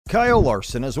Kyle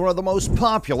Larson is one of the most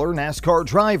popular NASCAR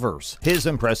drivers. His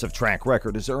impressive track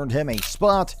record has earned him a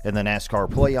spot in the NASCAR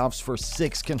Playoffs for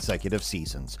 6 consecutive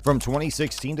seasons, from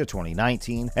 2016 to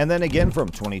 2019, and then again from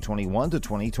 2021 to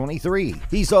 2023.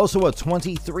 He's also a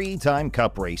 23-time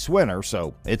Cup race winner,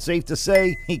 so it's safe to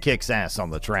say he kicks ass on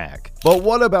the track. But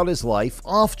what about his life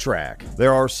off track?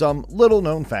 There are some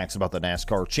little-known facts about the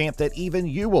NASCAR champ that even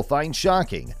you will find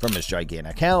shocking, from his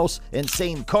gigantic house,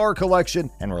 insane car collection,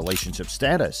 and relationship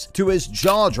status, to his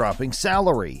jaw-dropping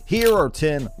salary. Here are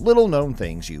 10 little-known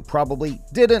things you probably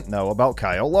didn't know about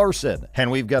Kyle Larson.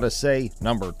 And we've got to say,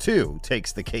 number 2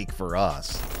 takes the cake for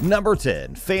us. Number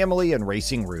 10, family and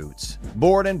racing roots.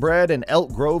 Born and bred in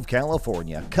Elk Grove,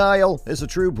 California, Kyle is a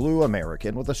true blue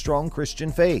American with a strong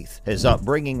Christian faith. His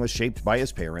upbringing was shaped by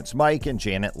his parents, Mike and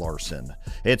Janet Larson.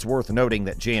 It's worth noting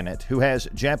that Janet, who has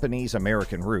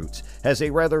Japanese-American roots, has a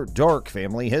rather dark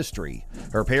family history.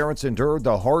 Her parents endured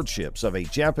the hardships of a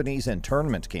Japanese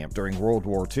internment camp during World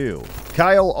War II.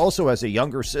 Kyle also has a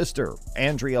younger sister,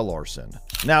 Andrea Larson.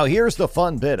 Now here's the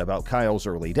fun bit about Kyle's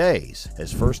early days.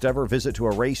 His first ever visit to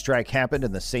a racetrack happened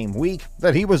in the same week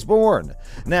that he was born.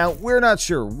 Now, we're not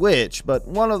sure which, but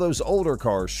one of those older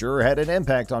cars sure had an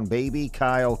impact on baby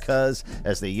Kyle, cuz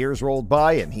as the years rolled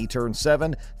by and he turned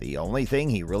 7, the only thing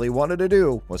he really wanted to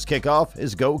do was kick off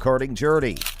his go-karting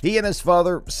journey. He and his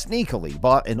father sneakily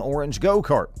bought an orange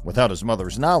go-kart without his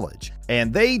mother's knowledge,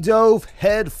 and they dove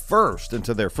head first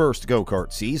into their first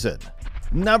go-kart season.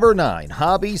 Number 9,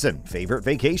 hobbies and favorite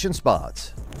vacation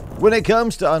spots. When it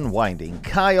comes to unwinding,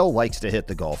 Kyle likes to hit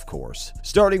the golf course.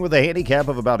 Starting with a handicap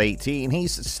of about 18,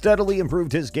 he's steadily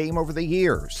improved his game over the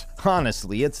years.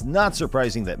 Honestly, it's not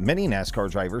surprising that many NASCAR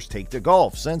drivers take to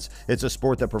golf, since it's a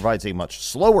sport that provides a much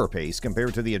slower pace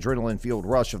compared to the adrenaline-fueled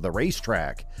rush of the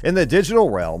racetrack. In the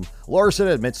digital realm, Larson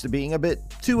admits to being a bit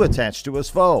too attached to his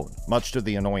phone, much to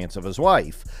the annoyance of his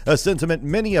wife, a sentiment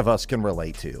many of us can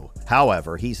relate to.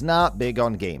 However, he's not big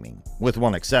on gaming, with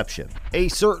one exception: a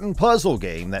certain puzzle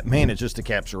game that manages to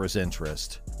capture his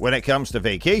interest. When it comes to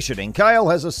vacationing, Kyle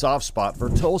has a soft spot for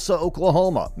Tulsa,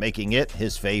 Oklahoma, making it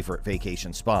his favorite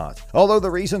vacation spot. Although the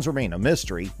reasons remain a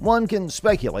mystery, one can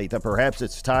speculate that perhaps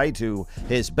it's tied to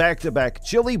his back-to-back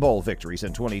Chili Bowl victories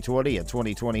in 2020 and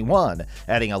 2021,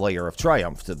 adding a layer of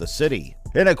triumph to the city.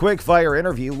 In a quick-fire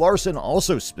interview, Larson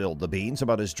also spilled the beans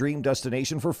about his dream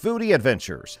destination for foodie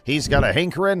adventures. He's got a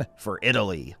hankering for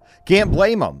Italy. Can't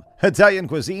blame him. Italian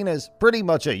cuisine is pretty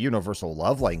much a universal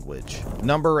love language.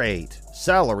 Number 8,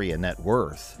 salary and net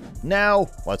worth. Now,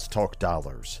 let's talk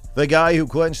dollars. The guy who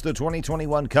clinched the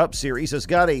 2021 Cup Series has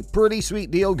got a pretty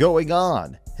sweet deal going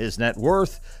on. His net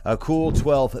worth, a cool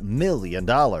 $12 million.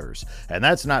 And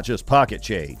that's not just pocket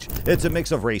change. It's a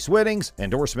mix of race winnings,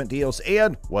 endorsement deals,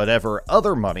 and whatever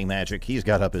other money magic he's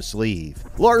got up his sleeve.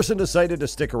 Larson decided to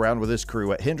stick around with his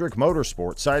crew at Hendrick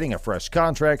Motorsports, signing a fresh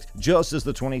contract just as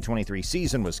the 2023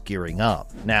 season was gearing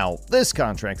up. Now, this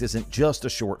contract isn't just a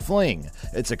short fling.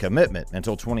 It's a commitment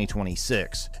until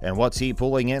 2026. And what's he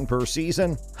pulling in per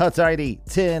season? A tidy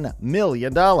 $10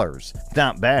 million.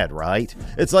 Not bad, right?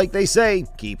 It's like they say,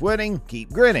 keep winning,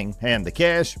 keep grinning, and the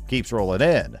cash keeps rolling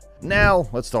in. Now,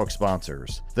 let's talk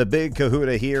sponsors. The big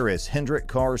kahuna here is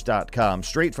HendrickCars.com,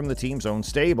 straight from the team's own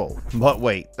stable. But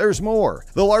wait, there's more.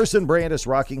 The Larson brand is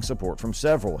rocking support from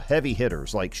several heavy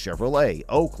hitters like Chevrolet,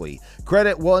 Oakley,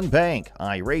 Credit One Bank,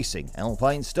 iRacing,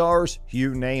 Alpine Stars,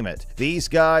 you name it. These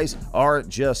guys aren't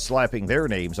just slapping their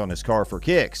names on his car for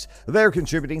kicks. They're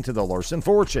contributing to the Larson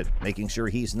fortune, making sure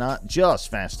he's not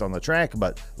just fast on the track,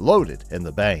 but loaded in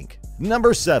the bank.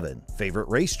 Number 7, favorite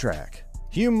racetrack.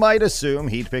 You might assume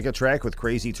he'd pick a track with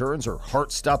crazy turns or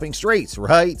heart-stopping straights,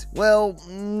 right? Well,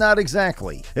 not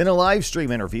exactly. In a live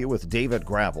stream interview with David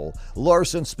Gravel,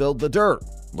 Larson spilled the dirt,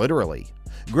 literally.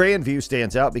 Grandview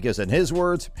stands out because, in his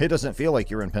words, it doesn't feel like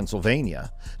you're in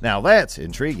Pennsylvania. Now that's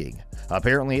intriguing.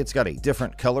 Apparently it's got a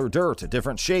different color dirt, a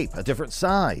different shape, a different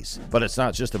size. But it's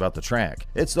not just about the track,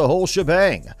 it's the whole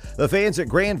shebang. The fans at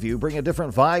Grandview bring a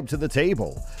different vibe to the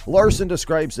table. Larson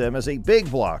describes them as a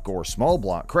big block or small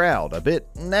block crowd, a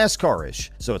bit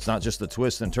NASCAR-ish. So it's not just the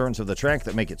twists and turns of the track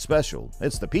that make it special,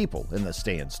 it's the people in the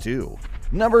stands too.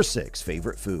 Number 6,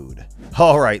 favorite food.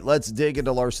 Alright, let's dig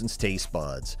into Larson's taste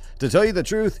buds. To tell you the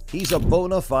truth, he's a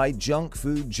bona fide junk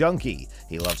food junkie.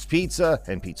 He loves pizza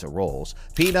and pizza rolls,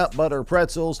 peanut butter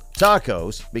pretzels,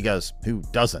 tacos, because who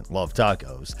doesn't love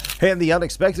tacos, and the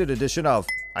unexpected addition of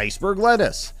iceberg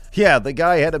lettuce. Yeah, the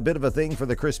guy had a bit of a thing for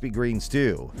the crispy greens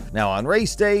too. Now on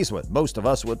race days, when most of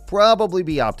us would probably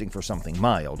be opting for something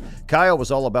mild, Kyle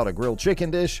was all about a grilled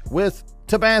chicken dish with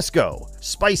Tabasco.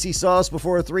 Spicy sauce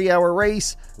before a 3-hour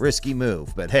race? Risky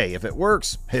move, but hey, if it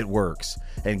works, it works.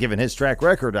 And given his track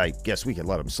record, I guess we can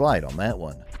let him slide on that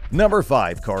one. Number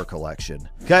 5, car collection.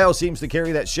 Kyle seems to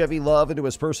carry that Chevy love into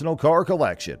his personal car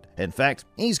collection. In fact,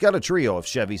 he's got a trio of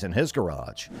Chevys in his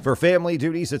garage. For family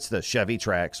duties, it's the Chevy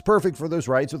Trax, perfect for those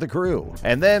rides with the crew.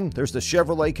 And then there's the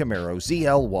Chevrolet Camaro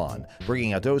ZL1,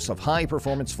 bringing a dose of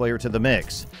high-performance flair to the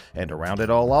mix. And to round it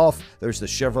all off, there's the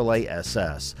Chevrolet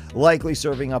SS, likely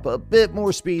serving up a bit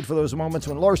more speed for those moments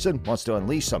when Larson wants to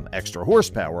unleash some extra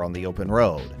horsepower on the open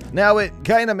road. Now, it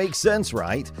kinda makes sense,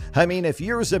 right? I mean, if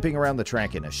you're zipping around the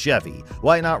track in a Chevy,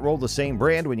 why not roll the same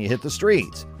brand when you hit the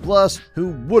streets? Plus,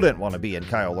 who wouldn't want to be in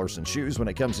Kyle Larson's shoes when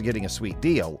it comes to getting a sweet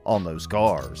deal on those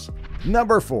cars?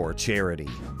 Number 4, charity.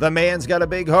 The man's got a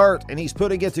big heart, and he's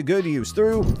putting it to good use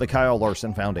through the Kyle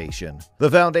Larson Foundation.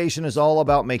 The foundation is all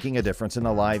about making a difference in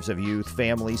the lives of youth,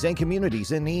 families, and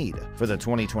communities in need. For the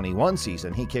 2021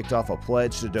 season, he kicked off a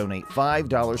pledge to donate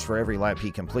 $5 for every lap he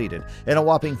completed, and a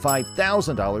whopping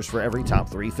 $5,000 for every top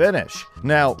 3 finish.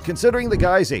 Now, considering the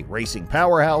guy's a racing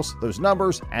powerhouse, those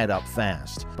numbers add up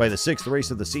fast. By the 6th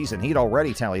race of the season, he'd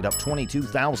already tallied up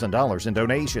 $22,000 in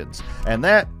donations. And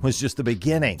that was just the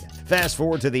beginning. Fast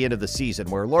forward to the end of the season,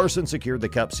 where Larson secured the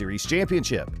Cup Series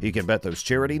championship. You can bet those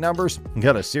charity numbers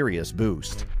got a serious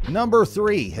boost. Number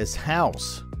 3, his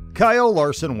house. Kyle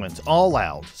Larson went all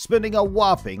out, spending a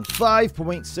whopping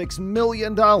 $5.6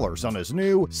 million on his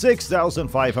new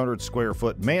 6,500 square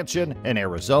foot mansion in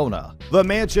Arizona. The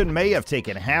mansion may have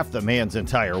taken half the man's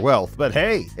entire wealth, but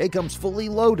hey, it comes fully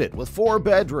loaded with 4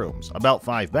 bedrooms, about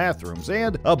 5 bathrooms,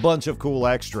 and a bunch of cool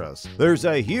extras. There's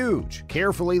a huge,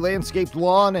 carefully landscaped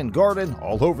lawn and garden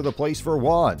all over the place for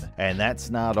one. And that's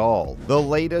not all. The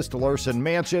latest Larson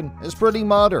mansion is pretty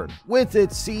modern, with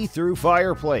its see-through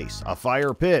fireplace, a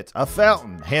fire pit, a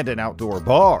fountain, and an outdoor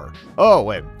bar.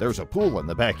 Oh, and there's a pool in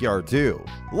the backyard too.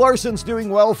 Larson's doing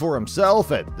well for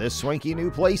himself, and this swanky new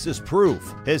place is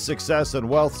proof. His success and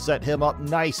wealth set him up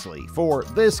nicely for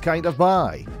this kind of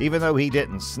buy. Even though he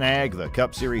didn't snag the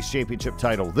Cup Series championship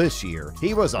title this year,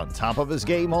 he was on top of his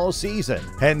game all season.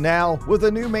 And now, with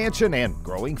a new mansion and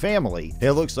growing family,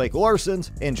 it looks like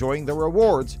Larson's enjoying the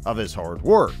rewards of his hard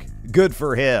work. Good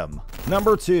for him.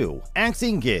 Number 2,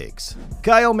 acting gigs.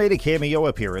 Kyle made a cameo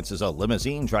appearance as a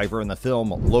limousine driver in the film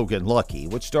Logan Lucky,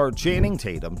 which starred Channing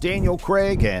Tatum, Daniel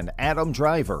Craig, and Adam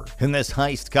Driver. In this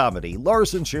heist comedy,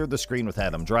 Larson shared the screen with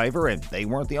Adam Driver, and they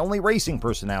weren't the only racing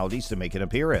personalities to make an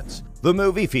appearance. The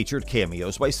movie featured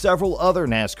cameos by several other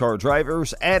NASCAR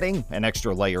drivers, adding an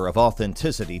extra layer of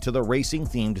authenticity to the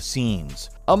racing-themed scenes.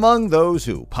 Among those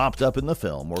who popped up in the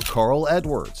film were Carl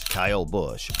Edwards, Kyle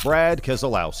Busch, Brad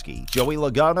Keselowski, Joey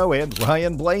Logano, and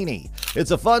Ryan Blaney.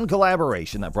 It's a fun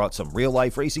collaboration that brought some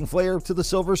real-life racing flair to the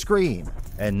silver screen.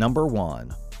 And number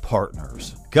 1,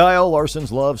 partners. Kyle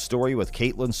Larson's love story with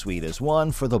Caitlin Sweet is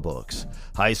one for the books.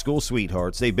 High school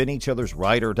sweethearts, they've been each other's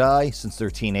ride or die since their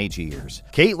teenage years.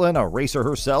 Caitlin, a racer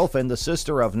herself and the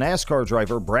sister of NASCAR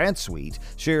driver Brad Sweet,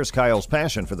 shares Kyle's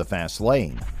passion for the fast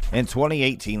lane. In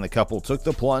 2018, the couple took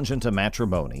the plunge into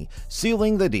matrimony,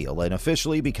 sealing the deal and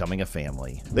officially becoming a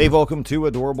family. They've welcomed 2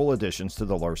 adorable additions to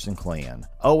the Larson clan.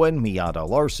 Owen Miata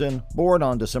Larson, born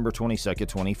on December 22,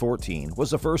 2014,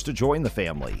 was the first to join the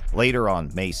family. Later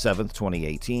on May 7,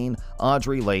 2018,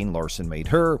 Audrey Lane Larson made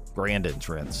her grand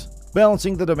entrance.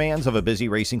 Balancing the demands of a busy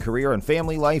racing career and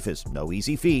family life is no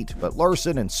easy feat, but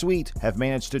Larson and Sweet have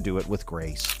managed to do it with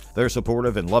grace. Their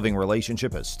supportive and loving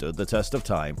relationship has stood the test of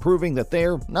time, proving that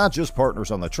they're not just partners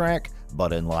on the track,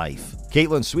 but in life.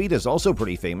 Caitlin Sweet is also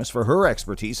pretty famous for her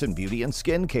expertise in beauty and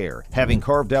skincare, having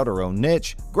carved out her own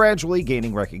niche, gradually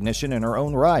gaining recognition in her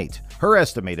own right. Her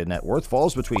estimated net worth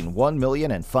falls between $1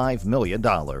 million and $5 million.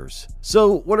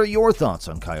 So, what are your thoughts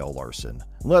on Kyle Larson?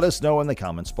 Let us know in the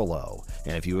comments below.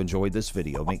 And if you enjoyed this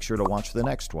video, make sure to watch the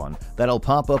next one that'll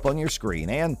pop up on your screen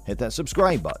and hit that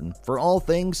subscribe button for all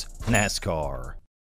things NASCAR.